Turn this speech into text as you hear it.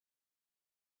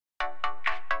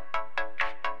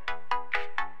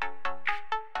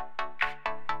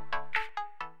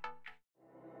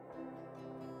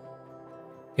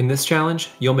In this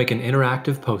challenge, you'll make an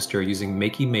interactive poster using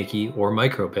Makey Makey or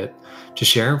MicroBit to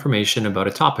share information about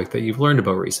a topic that you've learned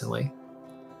about recently.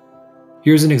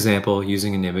 Here's an example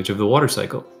using an image of the water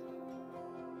cycle.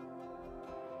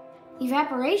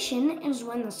 Evaporation is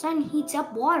when the sun heats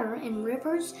up water in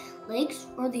rivers, lakes,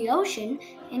 or the ocean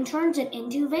and turns it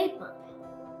into vapor.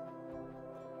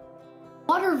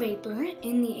 Water vapor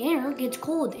in the air gets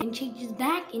cold and changes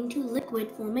back into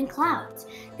liquid forming clouds.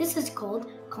 This is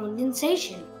called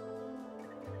condensation.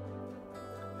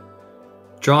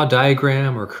 Draw a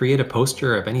diagram or create a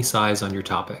poster of any size on your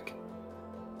topic.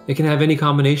 It can have any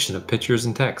combination of pictures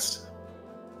and text.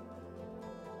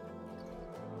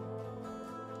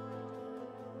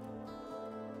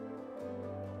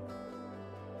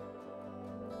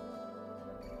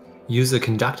 Use a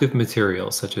conductive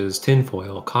material such as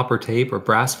tinfoil, copper tape, or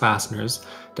brass fasteners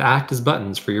to act as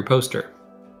buttons for your poster.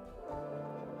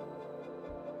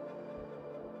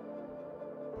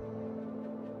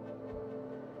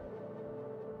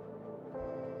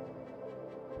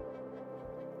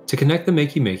 To connect the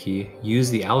Makey Makey, use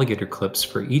the alligator clips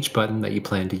for each button that you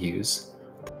plan to use.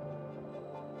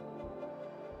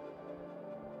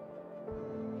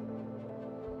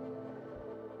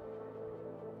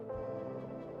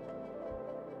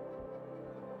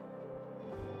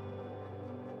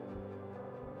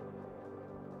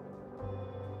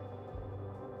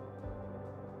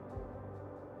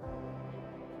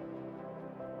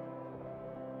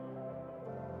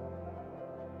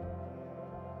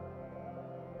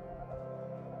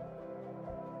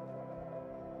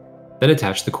 Then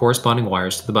attach the corresponding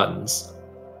wires to the buttons.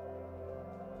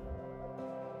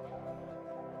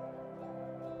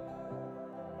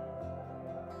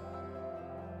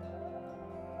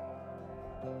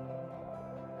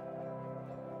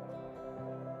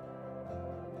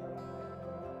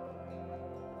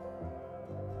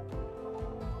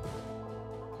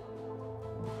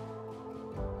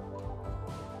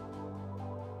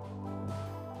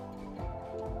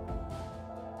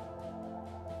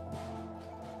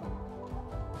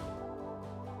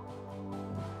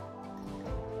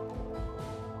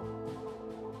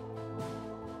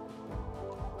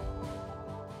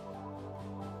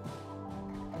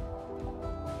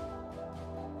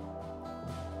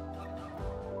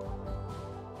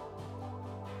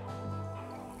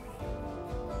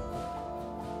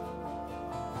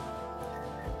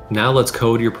 Now let's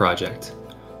code your project.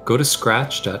 Go to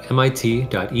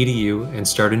scratch.mit.edu and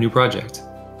start a new project.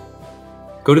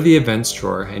 Go to the events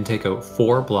drawer and take out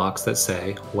 4 blocks that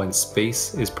say when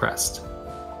space is pressed.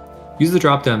 Use the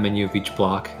drop-down menu of each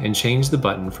block and change the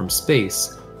button from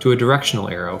space to a directional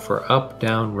arrow for up,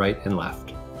 down, right, and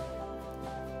left.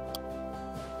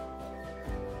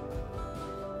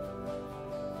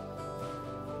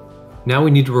 Now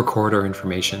we need to record our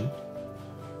information.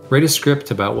 Write a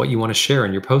script about what you want to share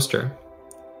in your poster.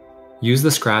 Use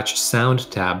the Scratch Sound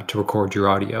tab to record your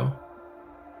audio.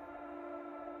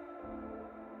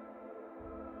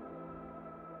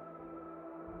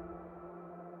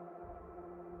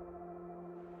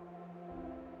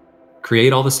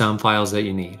 Create all the sound files that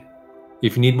you need.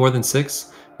 If you need more than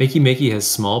 6, Makey Makey has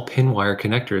small pin wire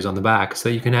connectors on the back so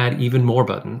that you can add even more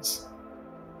buttons.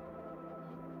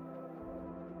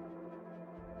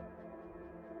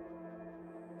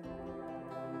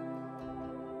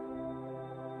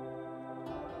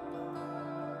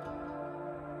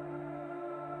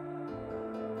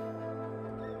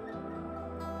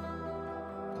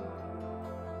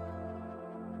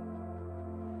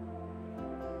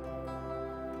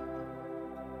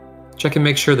 Check and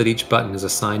make sure that each button is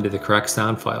assigned to the correct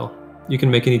sound file. You can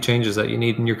make any changes that you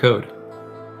need in your code.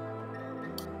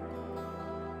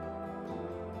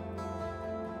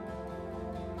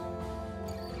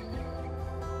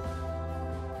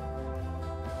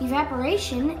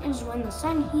 Evaporation is when the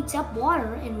sun heats up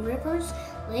water in rivers,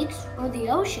 lakes, or the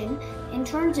ocean and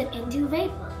turns it into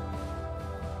vapor.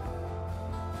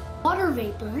 Water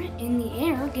vapor in the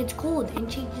air gets cold and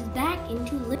changes back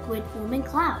into liquid forming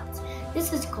clouds.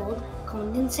 This is called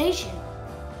condensation.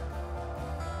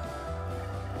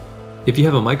 If you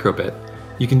have a MicroBit,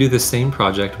 you can do the same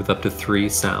project with up to 3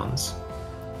 sounds.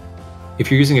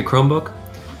 If you're using a Chromebook,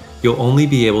 you'll only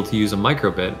be able to use a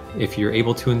MicroBit if you're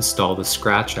able to install the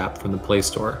Scratch app from the Play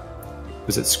Store.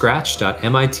 Visit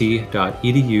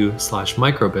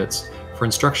scratch.mit.edu/microbits for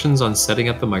instructions on setting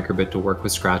up the MicroBit to work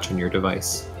with Scratch on your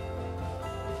device.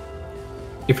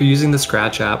 If you're using the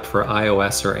Scratch app for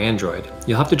iOS or Android,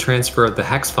 you'll have to transfer the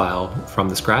hex file from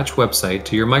the Scratch website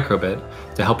to your MicroBit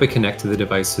to help it connect to the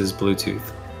device's Bluetooth.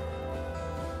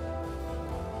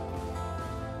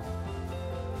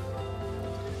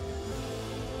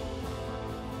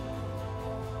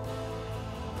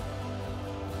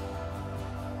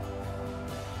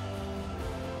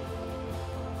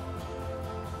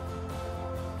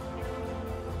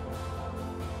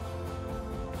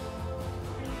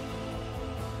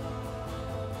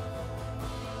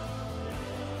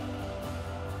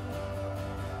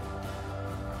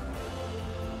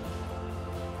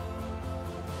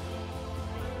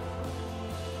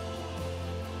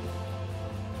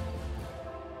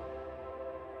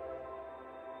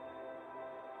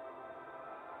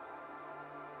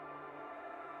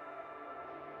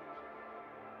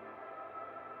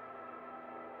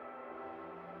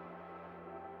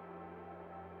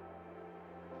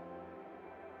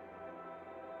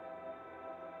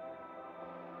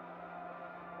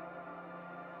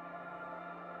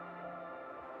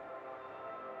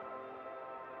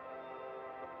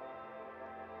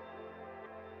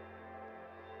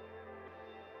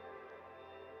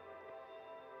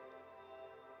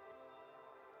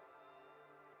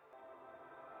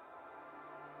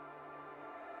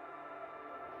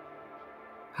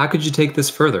 How could you take this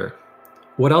further?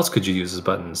 What else could you use as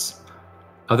buttons?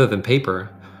 Other than paper,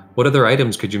 what other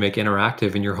items could you make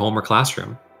interactive in your home or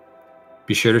classroom?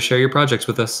 Be sure to share your projects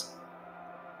with us.